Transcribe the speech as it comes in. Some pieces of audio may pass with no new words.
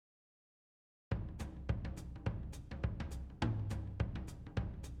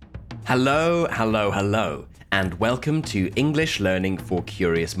Hello, hello, hello, and welcome to English Learning for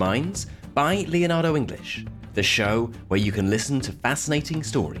Curious Minds by Leonardo English, the show where you can listen to fascinating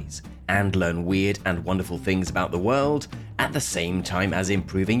stories and learn weird and wonderful things about the world at the same time as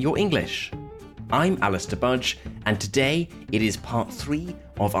improving your English. I'm Alistair Budge, and today it is part 3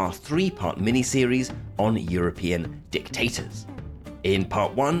 of our 3-part mini-series on European dictators. In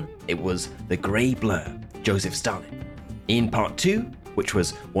part 1, it was the Grey Blur, Joseph Stalin. In part 2, which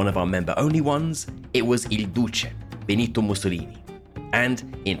was one of our member-only ones, it was Il Duce, Benito Mussolini.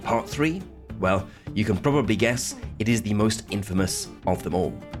 And in part 3, well, you can probably guess it is the most infamous of them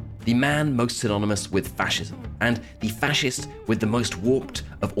all. The man most synonymous with fascism, and the fascist with the most warped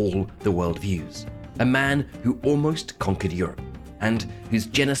of all the worldviews. A man who almost conquered Europe, and whose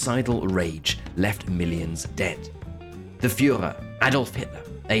genocidal rage left millions dead. The Führer, Adolf Hitler,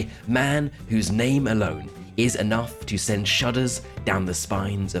 a man whose name alone is enough to send shudders down the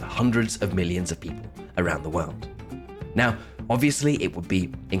spines of hundreds of millions of people around the world. Now, obviously, it would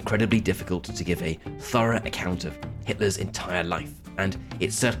be incredibly difficult to give a thorough account of Hitler's entire life, and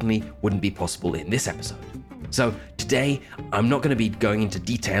it certainly wouldn't be possible in this episode. So today, I'm not going to be going into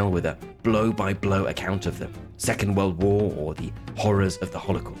detail with a blow-by-blow account of the Second World War or the horrors of the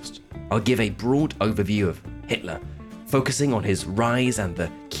Holocaust. I'll give a broad overview of Hitler, focusing on his rise and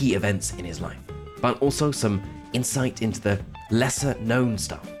the key events in his life, but also some insight into the lesser-known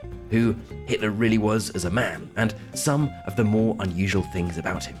stuff, who Hitler really was as a man, and some of the more unusual things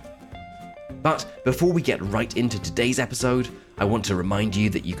about him. But before we get right into today's episode, I want to remind you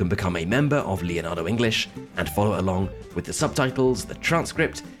that you can become a member of Leonardo English and follow along with the subtitles, the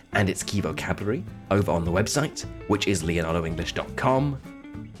transcript, and its key vocabulary over on the website, which is leonardoenglish.com.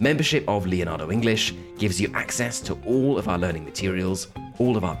 Membership of Leonardo English gives you access to all of our learning materials,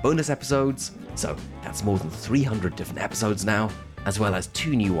 all of our bonus episodes, so that's more than 300 different episodes now, as well as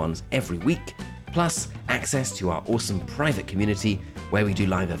 2 new ones every week, plus access to our awesome private community where we do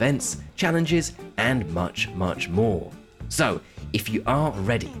live events, challenges, and much, much more. So, if you are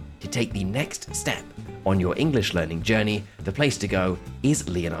ready to take the next step on your English learning journey, the place to go is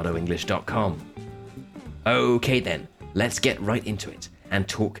leonardoenglish.com. Okay then, let's get right into it and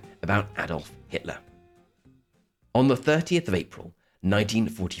talk about Adolf Hitler. On the 30th of April,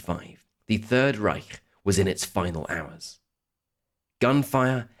 1945, the Third Reich was in its final hours.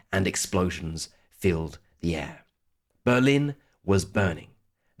 Gunfire and explosions filled the air. Berlin was burning,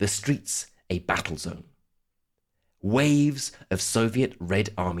 the streets a battle zone. Waves of Soviet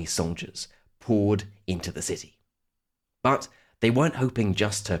Red Army soldiers poured into the city. But they weren't hoping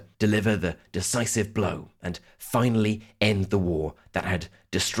just to deliver the decisive blow and finally end the war that had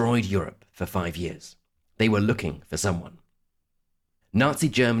destroyed Europe for 5 years. They were looking for someone. Nazi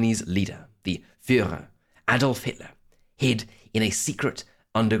Germany's leader, the Führer, Adolf Hitler, hid in a secret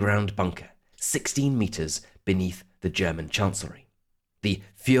underground bunker 16 meters beneath the German Chancellery, the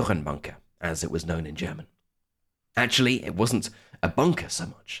Führerbunker, as it was known in German. Actually, it wasn't a bunker so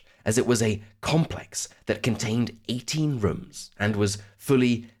much as it was a complex that contained 18 rooms and was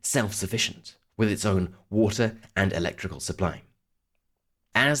fully self-sufficient with its own water and electrical supply.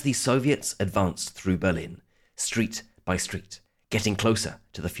 As the Soviets advanced through Berlin, street by street, getting closer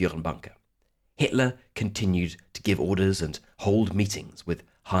to the Führerbunker, Hitler continued to give orders and hold meetings with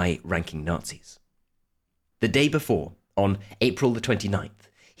high-ranking Nazis. The day before, on April the 29th,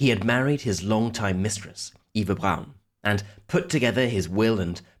 he had married his longtime mistress, Eva Braun, and put together his will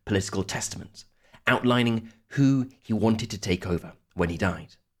and political testament, outlining who he wanted to take over when he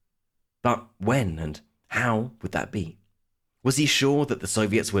died. But when and how would that be? Was he sure that the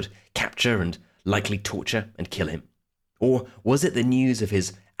Soviets would capture and likely torture and kill him? Or was it the news of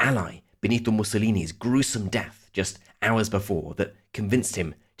his ally, Benito Mussolini's gruesome death just hours before, that convinced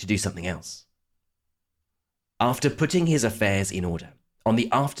him to do something else? After putting his affairs in order, on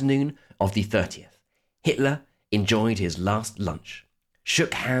the afternoon of the 30th, Hitler enjoyed his last lunch,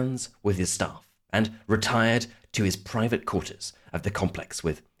 shook hands with his staff, and retired to his private quarters of the complex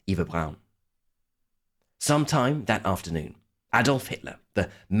with Eva Braun. Sometime that afternoon, Adolf Hitler, the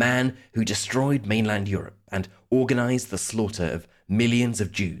man who destroyed mainland Europe and organized the slaughter of millions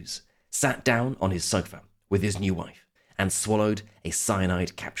of Jews, sat down on his sofa with his new wife and swallowed a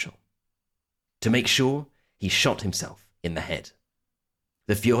cyanide capsule. To make sure, he shot himself in the head.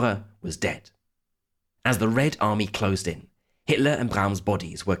 The Führer was dead. As the Red Army closed in, Hitler and Braun's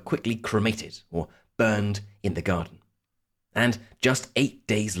bodies were quickly cremated or burned in the garden. And just 8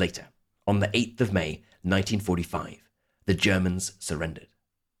 days later, on the 8th of May, 1945, the Germans surrendered.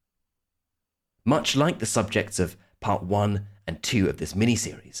 Much like the subjects of Part 1 and 2 of this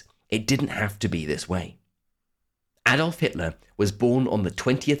mini-series, it didn't have to be this way. Adolf Hitler was born on the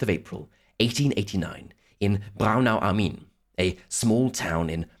 20th of April, 1889, in Braunau am Inn, a small town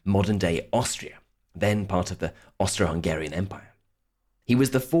in modern-day Austria, then part of the Austro-Hungarian Empire. He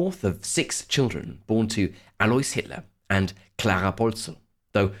was the fourth of 6 children born to Alois Hitler and Clara Polzl,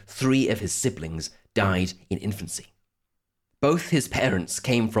 though 3 of his siblings died in infancy. Both his parents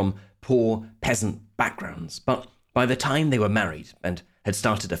came from poor peasant backgrounds, but by the time they were married and had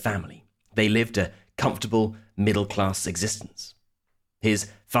started a family, they lived a comfortable middle-class existence. His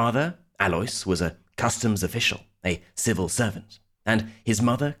father, Alois, was a customs official, a civil servant, and his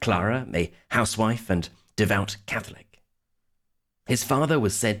mother, Clara, a housewife and devout Catholic. His father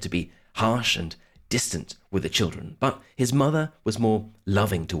was said to be harsh and distant with the children, but his mother was more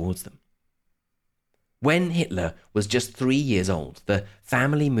loving towards them. When Hitler was just 3 years old, the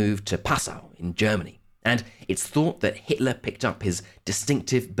family moved to Passau in Germany, and it's thought that Hitler picked up his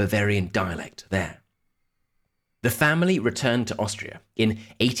distinctive Bavarian dialect there. The family returned to Austria in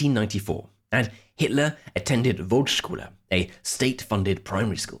 1894, and Hitler attended Volksschule, a state-funded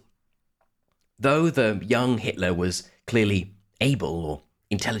primary school. Though the young Hitler was clearly able or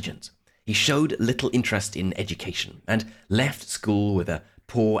intelligent, he showed little interest in education and left school with a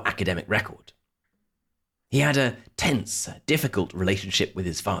poor academic record. He had a tense, difficult relationship with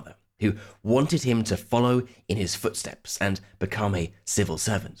his father, who wanted him to follow in his footsteps and become a civil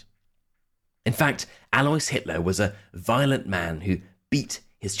servant. In fact, Alois Hitler was a violent man who beat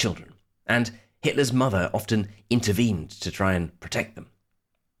his children, and Hitler's mother often intervened to try and protect them.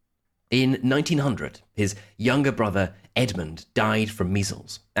 In 1900, his younger brother Edmund died from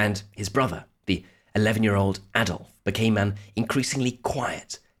measles, and his brother, the 11-year-old Adolf, became an increasingly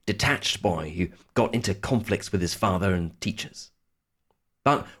quiet, detached boy who got into conflicts with his father and teachers.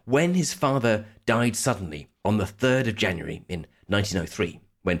 But when his father died suddenly on the 3rd of January in 1903,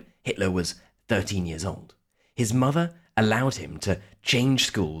 when Hitler was 13 years old, his mother allowed him to change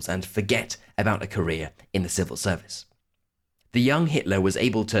schools and forget about a career in the civil service. The young Hitler was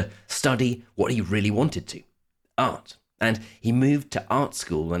able to study what he really wanted to, art, and he moved to art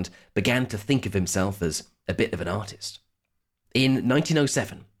school and began to think of himself as a bit of an artist. In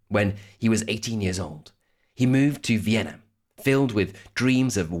 1907, when he was 18 years old, he moved to Vienna, filled with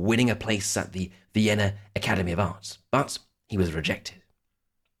dreams of winning a place at the Vienna Academy of Arts, but he was rejected.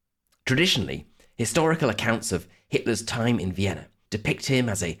 Traditionally, historical accounts of Hitler's time in Vienna depict him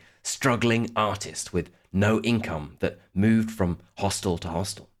as a struggling artist with no income that moved from hostel to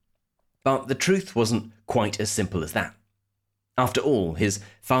hostel. But the truth wasn't quite as simple as that. After all, his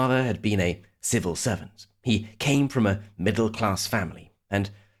father had been a civil servant. He came from a middle-class family, and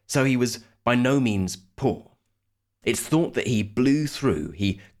so he was by no means poor. It's thought that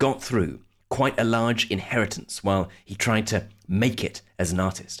he got through quite a large inheritance while he tried to make it as an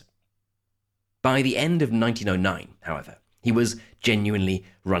artist. By the end of 1909, however, he was genuinely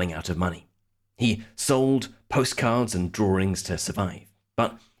running out of money. He sold postcards and drawings to survive.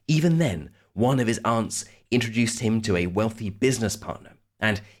 But even then, one of his aunts introduced him to a wealthy business partner,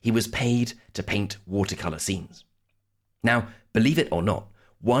 and he was paid to paint watercolor scenes. Now, believe it or not,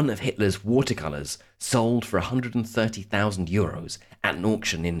 one of Hitler's watercolors sold for 130,000 euros at an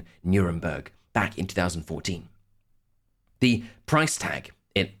auction in Nuremberg back in 2014. The price tag,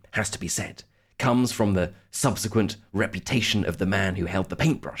 it has to be said, comes from the subsequent reputation of the man who held the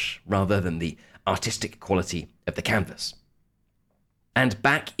paintbrush rather than the artistic quality of the canvas. And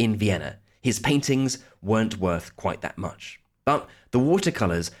back in Vienna, his paintings weren't worth quite that much, but the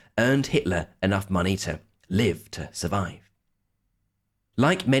watercolors earned Hitler enough money to live to survive.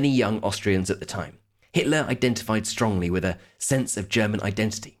 Like many young Austrians at the time, Hitler identified strongly with a sense of German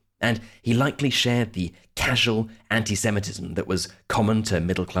identity, and he likely shared the casual anti-Semitism that was common to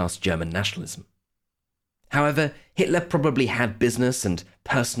middle-class German nationalism. However, Hitler probably had business and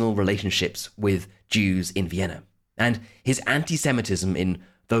personal relationships with Jews in Vienna, and his anti-Semitism in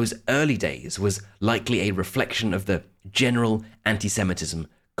those early days was likely a reflection of the general anti-Semitism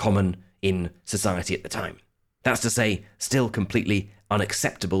common in society at the time. That's to say, still completely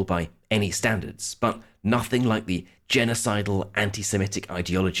unacceptable by any standards, but nothing like the genocidal anti-Semitic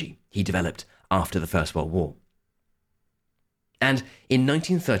ideology he developed after the First World War. And in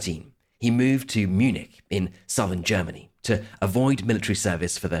 1913, he moved to Munich in southern Germany to avoid military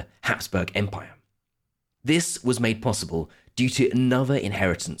service for the Habsburg Empire. This was made possible due to another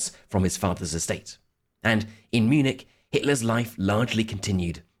inheritance from his father's estate. And in Munich, Hitler's life largely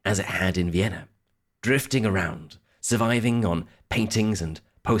continued as it had in Vienna, drifting around, surviving on paintings and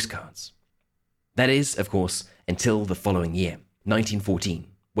postcards. That is, of course, until the following year, 1914,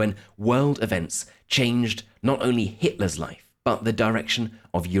 when world events changed not only Hitler's life, but the direction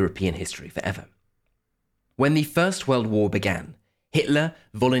of European history forever. When the First World War began, Hitler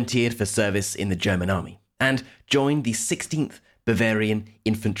volunteered for service in the German army and joined the 16th Bavarian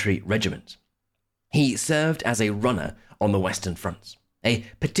Infantry Regiment. He served as a runner on the Western Front, a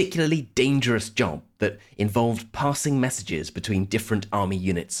particularly dangerous job that involved passing messages between different army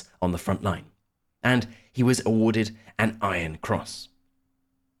units on the front line, and he was awarded an Iron Cross.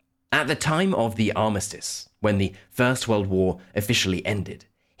 At the time of the armistice, when the First World War officially ended,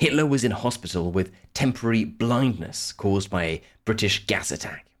 Hitler was in hospital with temporary blindness caused by a British gas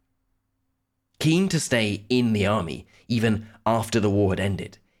attack. Keen to stay in the army even after the war had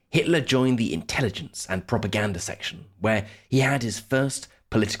ended, Hitler joined the intelligence and propaganda section, where he had his first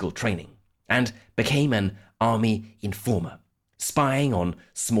political training, and became an army informer, spying on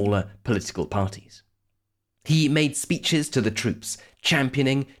smaller political parties. He made speeches to the troops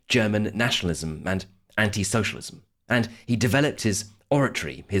championing German nationalism and anti-socialism, and he developed his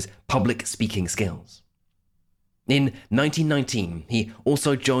oratory, his public speaking skills. In 1919, he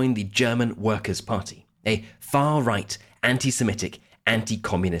also joined the German Workers' Party, a far-right, anti-Semitic,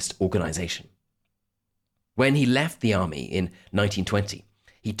 anti-communist organization. When he left the army in 1920,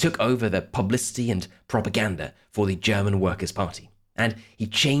 he took over the publicity and propaganda for the German Workers' Party, and he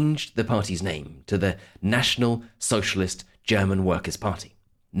changed the party's name to the National Socialist German Workers' Party,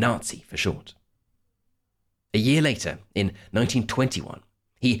 Nazi for short. A year later, in 1921,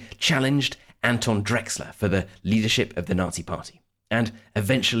 he challenged Anton Drexler for the leadership of the Nazi Party, and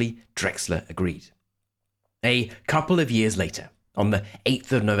eventually Drexler agreed. A couple of years later, on the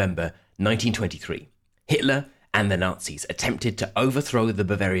 8th of November 1923, Hitler and the Nazis attempted to overthrow the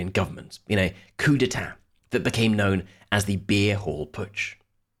Bavarian government in a coup d'etat that became known as the Beer Hall Putsch.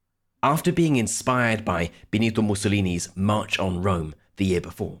 After being inspired by Benito Mussolini's March on Rome the year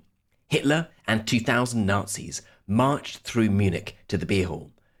before, Hitler and 2,000 Nazis marched through Munich to the beer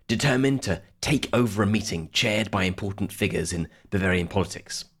hall, determined to take over a meeting chaired by important figures in Bavarian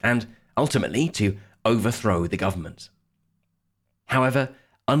politics, and ultimately to overthrow the government. However,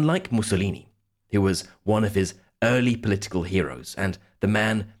 unlike Mussolini, who was one of his early political heroes and the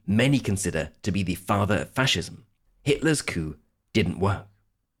man many consider to be the father of fascism, Hitler's coup didn't work.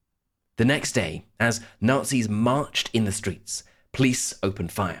 The next day, as Nazis marched in the streets, police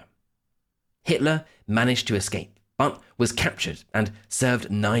opened fire. Hitler managed to escape, but was captured and served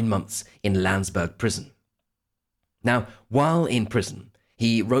 9 months in Landsberg prison. Now, while in prison,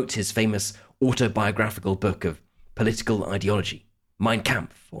 he wrote his famous autobiographical book of political ideology, Mein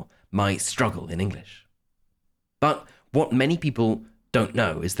Kampf, or My Struggle in English. But what many people don't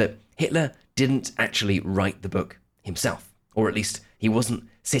know is that Hitler didn't actually write the book himself, or at least he wasn't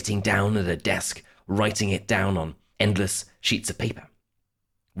sitting down at a desk writing it down on endless sheets of paper.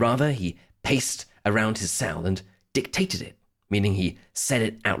 Rather, he paced around his cell and dictated it, meaning he said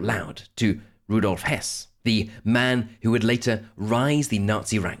it out loud to Rudolf Hess, the man who would later rise the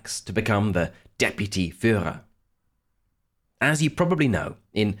Nazi ranks to become the Deputy Führer. As you probably know,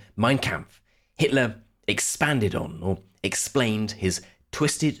 in Mein Kampf, Hitler expanded on or explained his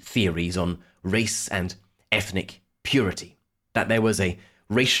twisted theories on race and ethnic purity, that there was a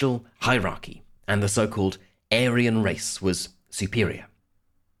racial hierarchy and the so-called Aryan race was superior.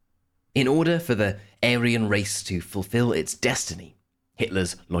 In order for the Aryan race to fulfill its destiny,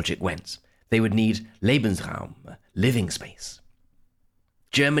 Hitler's logic went, they would need Lebensraum, living space.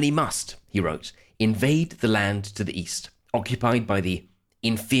 Germany must, he wrote, invade the land to the east, occupied by the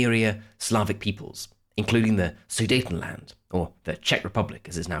inferior Slavic peoples, including the Sudetenland, or the Czech Republic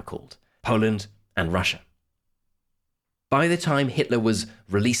as it's now called, Poland and Russia. By the time Hitler was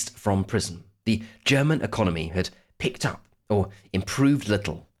released from prison, the German economy had picked up or improved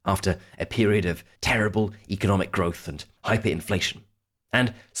little after a period of terrible economic growth and hyperinflation,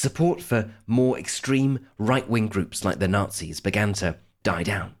 and support for more extreme right-wing groups like the Nazis began to die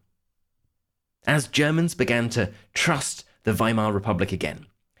down. As Germans began to trust the Weimar Republic again,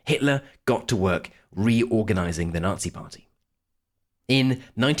 Hitler got to work reorganizing the Nazi Party. In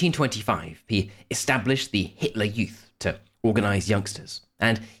 1925, he established the Hitler Youth to organize youngsters,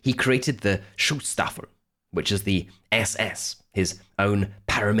 and he created the Schutzstaffel, which is the SS, his own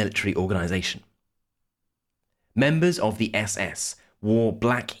paramilitary organization. Members of the SS wore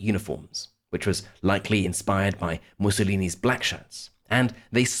black uniforms, which was likely inspired by Mussolini's black shirts, and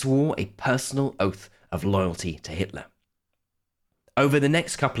they swore a personal oath of loyalty to Hitler. Over the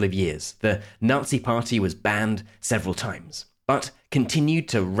next couple of years, the Nazi Party was banned several times, but continued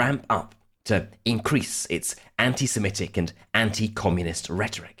to ramp up to increase its anti-Semitic and anti-communist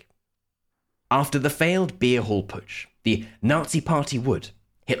rhetoric. After the failed Beer Hall Putsch, the Nazi Party would,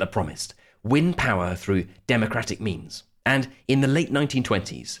 Hitler promised, win power through democratic means, And in the late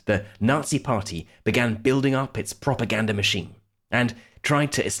 1920s, the Nazi Party began building up its propaganda machine and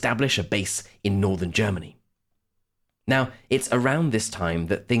tried to establish a base in northern Germany. Now, it's around this time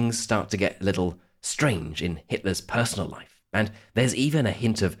that things start to get a little strange in Hitler's personal life, and there's even a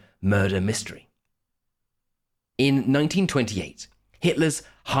hint of murder mystery. In 1928, Hitler's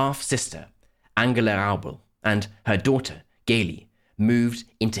half-sister, Angela Raubal, and her daughter, Geli, moved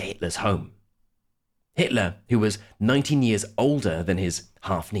into Hitler's home. Hitler, who was 19 years older than his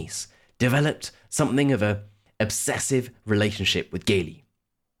half-niece, developed something of an obsessive relationship with Geli.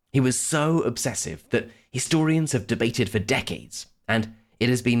 He was so obsessive that historians have debated for decades, and it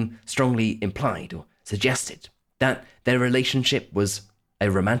has been strongly implied or suggested that their relationship was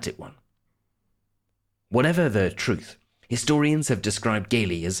a romantic one. Whatever the truth, historians have described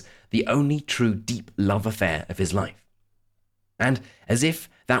Geli as the only true deep love affair of his life. And as if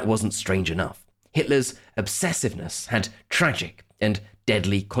that wasn't strange enough, Hitler's obsessiveness had tragic and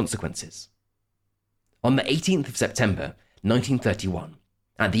deadly consequences. On the 18th of September, 1931,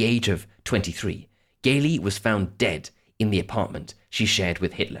 at the age of 23, Geli was found dead in the apartment she shared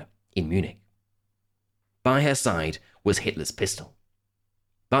with Hitler in Munich. By her side was Hitler's pistol.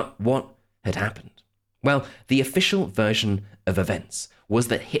 But what had happened? Well, the official version of events was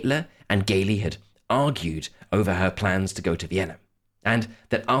that Hitler and Geli had argued over her plans to go to Vienna, and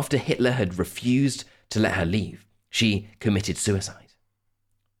that after Hitler had refused to let her leave, she committed suicide.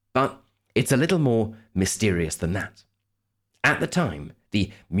 But it's a little more mysterious than that. At the time,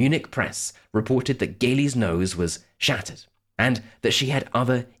 the Munich press reported that Geli's nose was shattered and that she had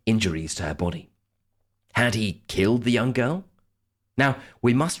other injuries to her body. Had he killed the young girl? Now,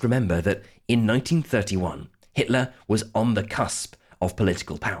 we must remember that in 1931, Hitler was on the cusp of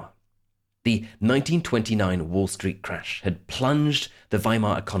political power. The 1929 Wall Street crash had plunged the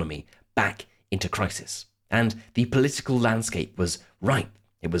Weimar economy back into crisis, and the political landscape was ripe.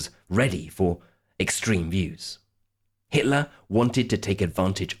 It was ready for extreme views. Hitler wanted to take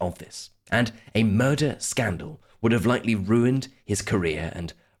advantage of this, and a murder scandal would have likely ruined his career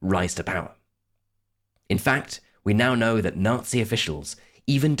and rise to power. In fact, we now know that Nazi officials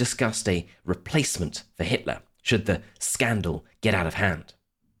even discussed a replacement for Hitler should the scandal get out of hand.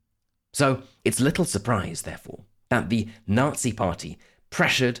 So it's little surprise, therefore, that the Nazi Party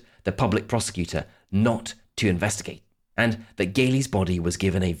pressured the public prosecutor not to investigate, and that Geli's body was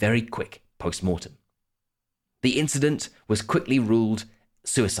given a very quick post-mortem. The incident was quickly ruled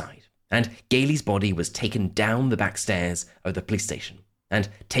suicide, and Geli's body was taken down the back stairs of the police station and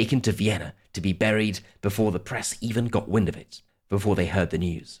taken to Vienna to be buried before the press even got wind of it, before they heard the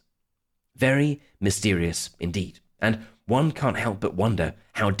news. Very mysterious indeed, and one can't help but wonder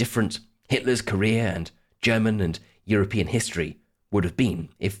how different Hitler's career and German and European history would have been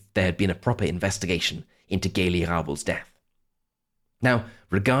if there had been a proper investigation into Geli Raubal's death. Now,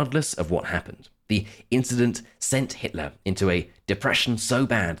 regardless of what happened, the incident sent Hitler into a depression so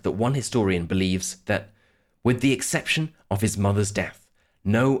bad that one historian believes that, with the exception of his mother's death,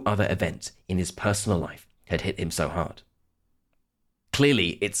 no other event in his personal life had hit him so hard.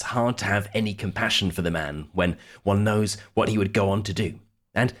 Clearly, it's hard to have any compassion for the man when one knows what he would go on to do,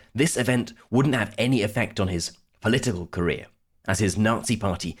 and this event wouldn't have any effect on his political career, as his Nazi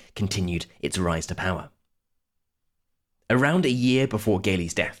party continued its rise to power. Around a year before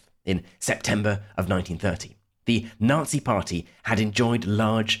Geli's death, in September of 1930, the Nazi Party had enjoyed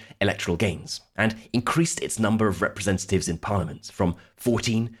large electoral gains and increased its number of representatives in parliament from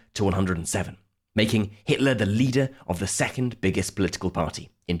 14 to 107, making Hitler the leader of the second biggest political party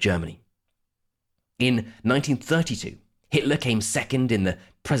in Germany. In 1932, Hitler came second in the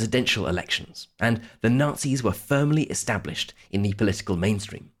presidential elections, and the Nazis were firmly established in the political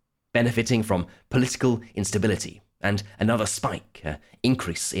mainstream, benefiting from political instability and another spike,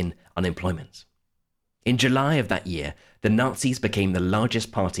 increase in unemployment. In July of that year, the Nazis became the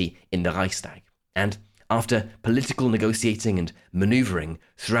largest party in the Reichstag, and after political negotiating and maneuvering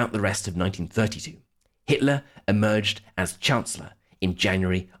throughout the rest of 1932, Hitler emerged as Chancellor in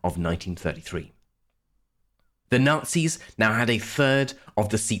January of 1933. The Nazis now had a third of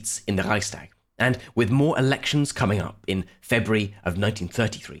the seats in the Reichstag, and with more elections coming up in February of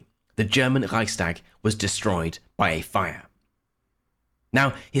 1933, the German Reichstag was destroyed by a fire.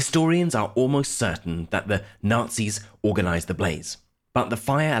 Now, historians are almost certain that the Nazis organized the blaze, but the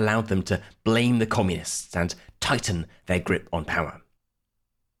fire allowed them to blame the communists and tighten their grip on power.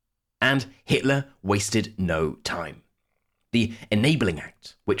 And Hitler wasted no time. The Enabling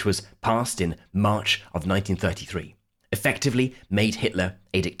Act, which was passed in March of 1933, effectively made Hitler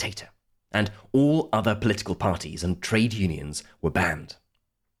a dictator, and all other political parties and trade unions were banned.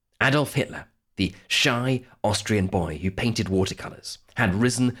 Adolf Hitler, the shy Austrian boy who painted watercolours, had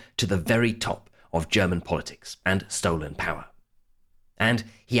risen to the very top of German politics and stolen power. And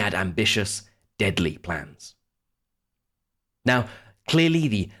he had ambitious, deadly plans. Now, clearly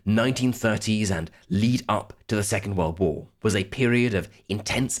the 1930s and lead up to the Second World War was a period of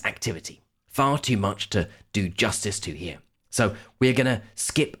intense activity, far too much to do justice to here. So we're going to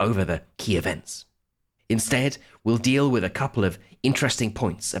skip over the key events. Instead, we'll deal with a couple of interesting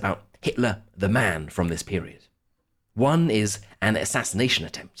points about Hitler the man from this period. One is an assassination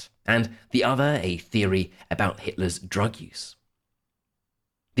attempt, and the other a theory about Hitler's drug use.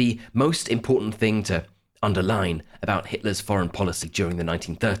 The most important thing to underline about Hitler's foreign policy during the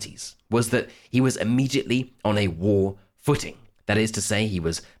 1930s was that he was immediately on a war footing. That is to say, he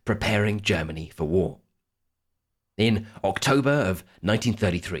was preparing Germany for war. In October of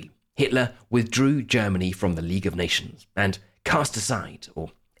 1933, Hitler withdrew Germany from the League of Nations and cast aside, or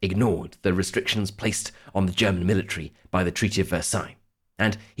ignored, the restrictions placed on the German military by the Treaty of Versailles,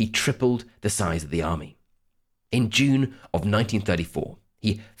 and he tripled the size of the army. In June of 1934,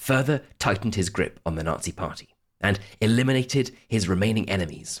 he further tightened his grip on the Nazi Party and eliminated his remaining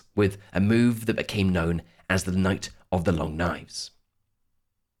enemies with a move that became known as the Night of the Long Knives.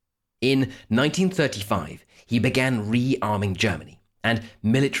 In 1935, he began rearming Germany, and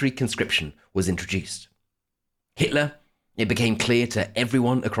military conscription was introduced. Hitler, it became clear to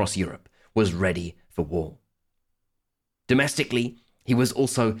everyone across Europe, was ready for war. Domestically, he was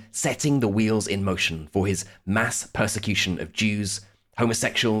also setting the wheels in motion for his mass persecution of Jews,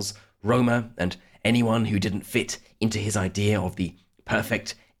 homosexuals, Roma, and anyone who didn't fit into his idea of the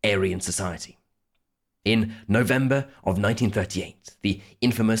perfect Aryan society. In November of 1938, the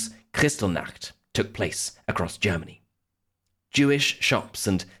infamous Kristallnacht took place across Germany. Jewish shops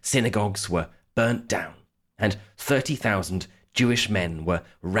and synagogues were burnt down, and 30,000 Jewish men were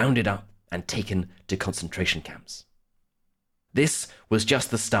rounded up and taken to concentration camps. This was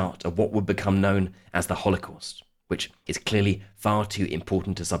just the start of what would become known as the Holocaust, which is clearly far too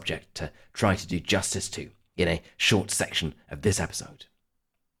important a subject to try to do justice to in a short section of this episode.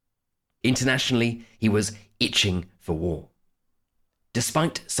 Internationally, he was itching for war.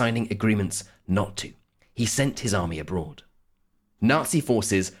 Despite signing agreements not to, he sent his army abroad. Nazi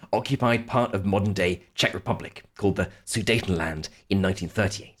forces occupied part of modern-day Czech Republic called the Sudetenland in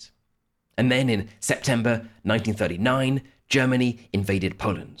 1938. And then in September 1939, Germany invaded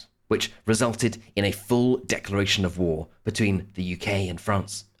Poland, which resulted in a full declaration of war between the UK and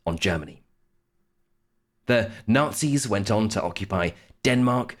France on Germany. The Nazis went on to occupy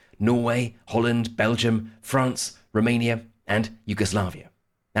Denmark, Norway, Holland, Belgium, France, Romania, and Yugoslavia.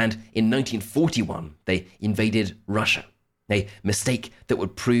 And in 1941, they invaded Russia, a mistake that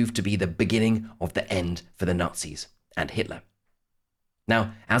would prove to be the beginning of the end for the Nazis and Hitler.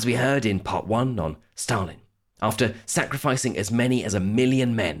 Now, as we heard in part 1 on Stalin, after sacrificing as many as 1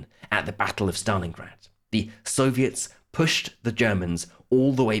 million men at the Battle of Stalingrad, the Soviets pushed the Germans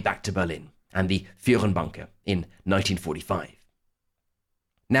all the way back to Berlin and the Führerbunker in 1945.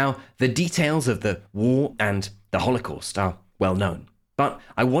 Now, the details of the war and the Holocaust are well known, but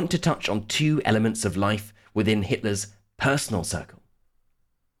I want to touch on two elements of life within Hitler's personal circle.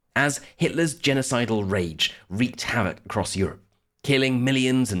 As Hitler's genocidal rage wreaked havoc across Europe, killing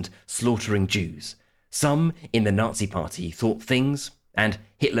millions and slaughtering Jews, some in the Nazi Party thought things, and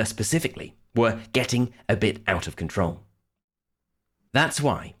Hitler specifically, were getting a bit out of control. That's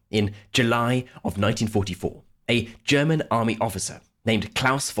why, in July of 1944, a German army officer named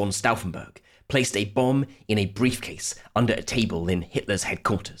Klaus von Stauffenberg placed a bomb in a briefcase under a table in Hitler's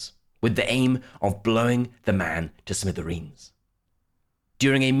headquarters, with the aim of blowing the man to smithereens.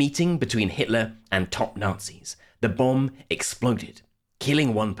 During a meeting between Hitler and top Nazis, the bomb exploded,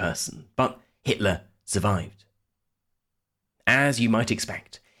 killing one person, but Hitler survived. As you might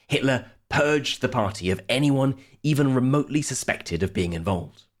expect, Hitler purged the party of anyone even remotely suspected of being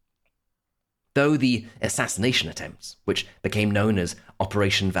involved. Though the assassination attempt, which became known as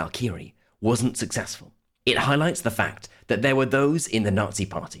Operation Valkyrie, wasn't successful, it highlights the fact that there were those in the Nazi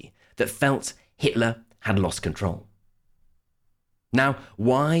Party that felt Hitler had lost control. Now,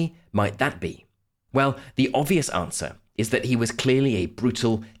 why might that be? Well, the obvious answer is that he was clearly a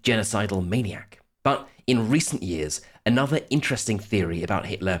brutal, genocidal maniac. But in recent years, another interesting theory about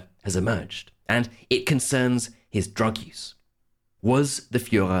Hitler has emerged, and it concerns his drug use. Was the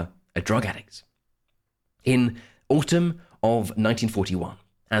Führer a drug addict? In autumn of 1941,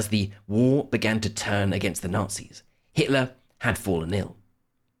 as the war began to turn against the Nazis, Hitler had fallen ill.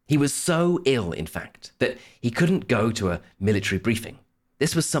 He was so ill, in fact, that he couldn't go to a military briefing.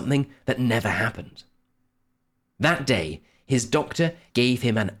 This was something that never happened. That day, his doctor gave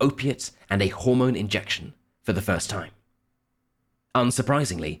him an opiate and a hormone injection for the first time.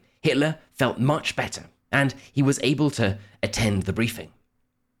 Unsurprisingly, Hitler felt much better, and he was able to attend the briefing.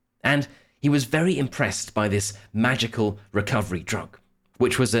 And he was very impressed by this magical recovery drug,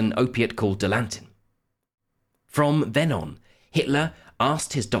 which was an opiate called Dilantin. From then on, Hitler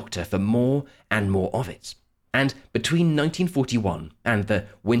asked his doctor for more and more of it, and between 1941 and the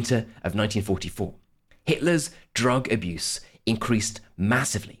winter of 1944, Hitler's drug abuse increased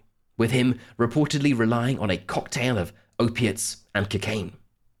massively, with him reportedly relying on a cocktail of opiates and cocaine.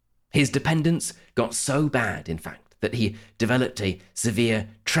 His dependence got so bad, in fact, that he developed a severe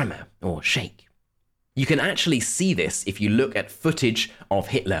tremor or shake. You can actually see this if you look at footage of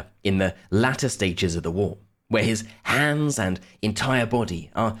Hitler in the latter stages of the war, where his hands and entire body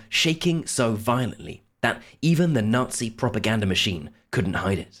are shaking so violently that even the Nazi propaganda machine couldn't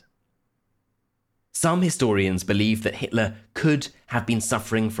hide it. Some historians believe that Hitler could have been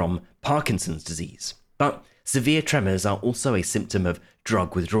suffering from Parkinson's disease, but severe tremors are also a symptom of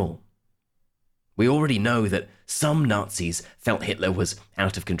drug withdrawal. We already know that some Nazis felt Hitler was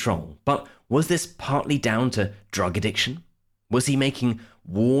out of control, but was this partly down to drug addiction? Was he making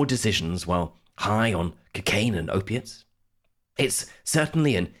war decisions while high on cocaine and opiates? It's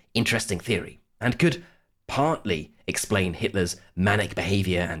certainly an interesting theory, and could partly explain Hitler's manic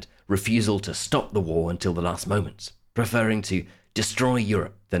behavior and refusal to stop the war until the last moment, preferring to destroy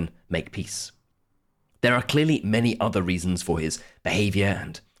Europe than make peace. There are clearly many other reasons for his behavior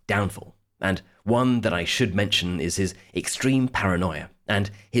and downfall, and one that I should mention is his extreme paranoia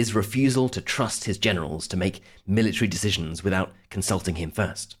and his refusal to trust his generals to make military decisions without consulting him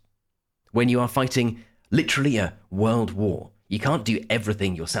first. When you are fighting literally a world war, you can't do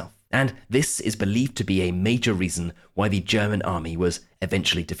everything yourself, and this is believed to be a major reason why the German army was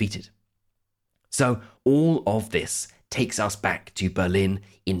eventually defeated. So all of this takes us back to Berlin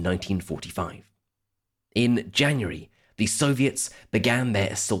in 1945. In January, the Soviets began their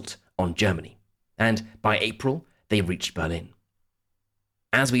assault on Germany, and by April, they reached Berlin.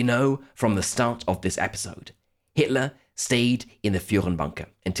 As we know from the start of this episode, Hitler stayed in the Führerbunker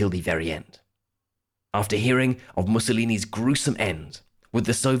until the very end. After hearing of Mussolini's gruesome end, with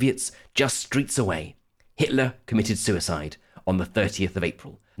the Soviets just streets away, Hitler committed suicide on the 30th of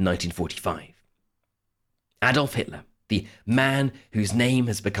April, 1945. Adolf Hitler, the man whose name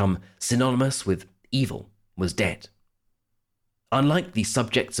has become synonymous with evil, was dead. Unlike the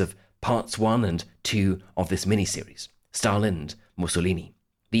subjects of parts 1 and 2 of this miniseries, Stalin and Mussolini,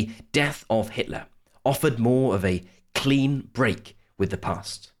 the death of Hitler offered more of a clean break with the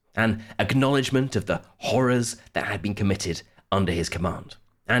past, an acknowledgement of the horrors that had been committed under his command,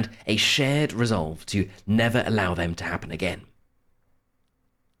 and a shared resolve to never allow them to happen again.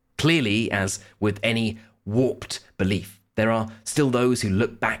 Clearly, as with any warped belief, there are still those who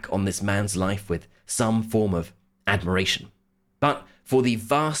look back on this man's life with some form of admiration. But for the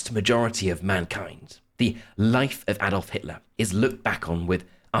vast majority of mankind, the life of Adolf Hitler is looked back on with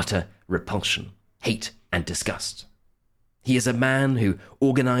utter repulsion, hate, and disgust. He is a man who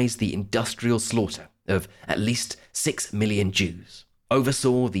organized the industrial slaughter of at least 6 million Jews,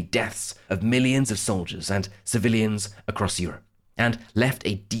 oversaw the deaths of millions of soldiers and civilians across Europe, and left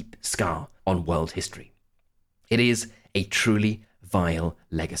a deep scar on world history. It is a truly vile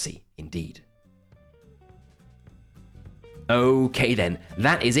legacy indeed. Okay then,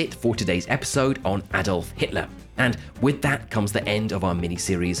 that is it for today's episode on Adolf Hitler. And with that comes the end of our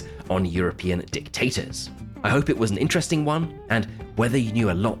mini-series on European dictators. I hope it was an interesting one, and whether you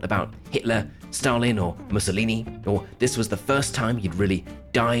knew a lot about Hitler, Stalin, or Mussolini, or this was the first time you'd really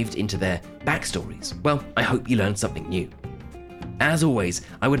dived into their backstories, well, I hope you learned something new. As always,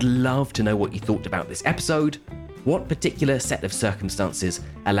 I would love to know what you thought about this episode. What particular set of circumstances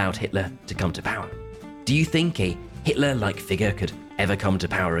allowed Hitler to come to power? Do you think a Hitler-like figure could ever come to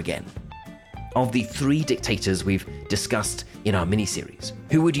power again? Of the 3 dictators we've discussed in our miniseries,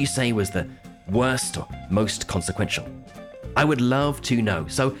 who would you say was the worst or most consequential? I would love to know,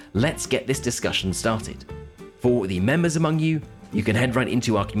 so let's get this discussion started. For the members among you, you can head right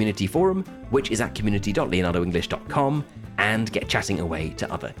into our community forum, which is at community.leonardoenglish.com, and get chatting away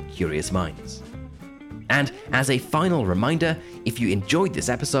to other curious minds. And as a final reminder, if you enjoyed this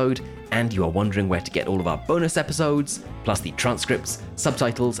episode and you are wondering where to get all of our bonus episodes, plus the transcripts,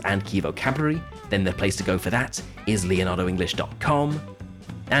 subtitles, and key vocabulary, then the place to go for that is leonardoenglish.com.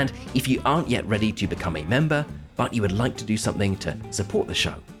 And if you aren't yet ready to become a member, but you would like to do something to support the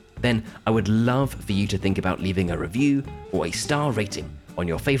show, then I would love for you to think about leaving a review or a star rating on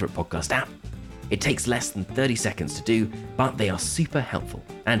your favorite podcast app. It takes less than 30 seconds to do, but they are super helpful,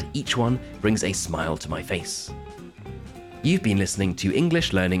 and each one brings a smile to my face. You've been listening to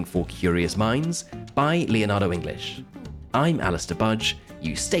English Learning for Curious Minds by Leonardo English. I'm Alistair Budge.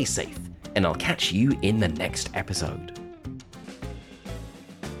 You stay safe, and I'll catch you in the next episode.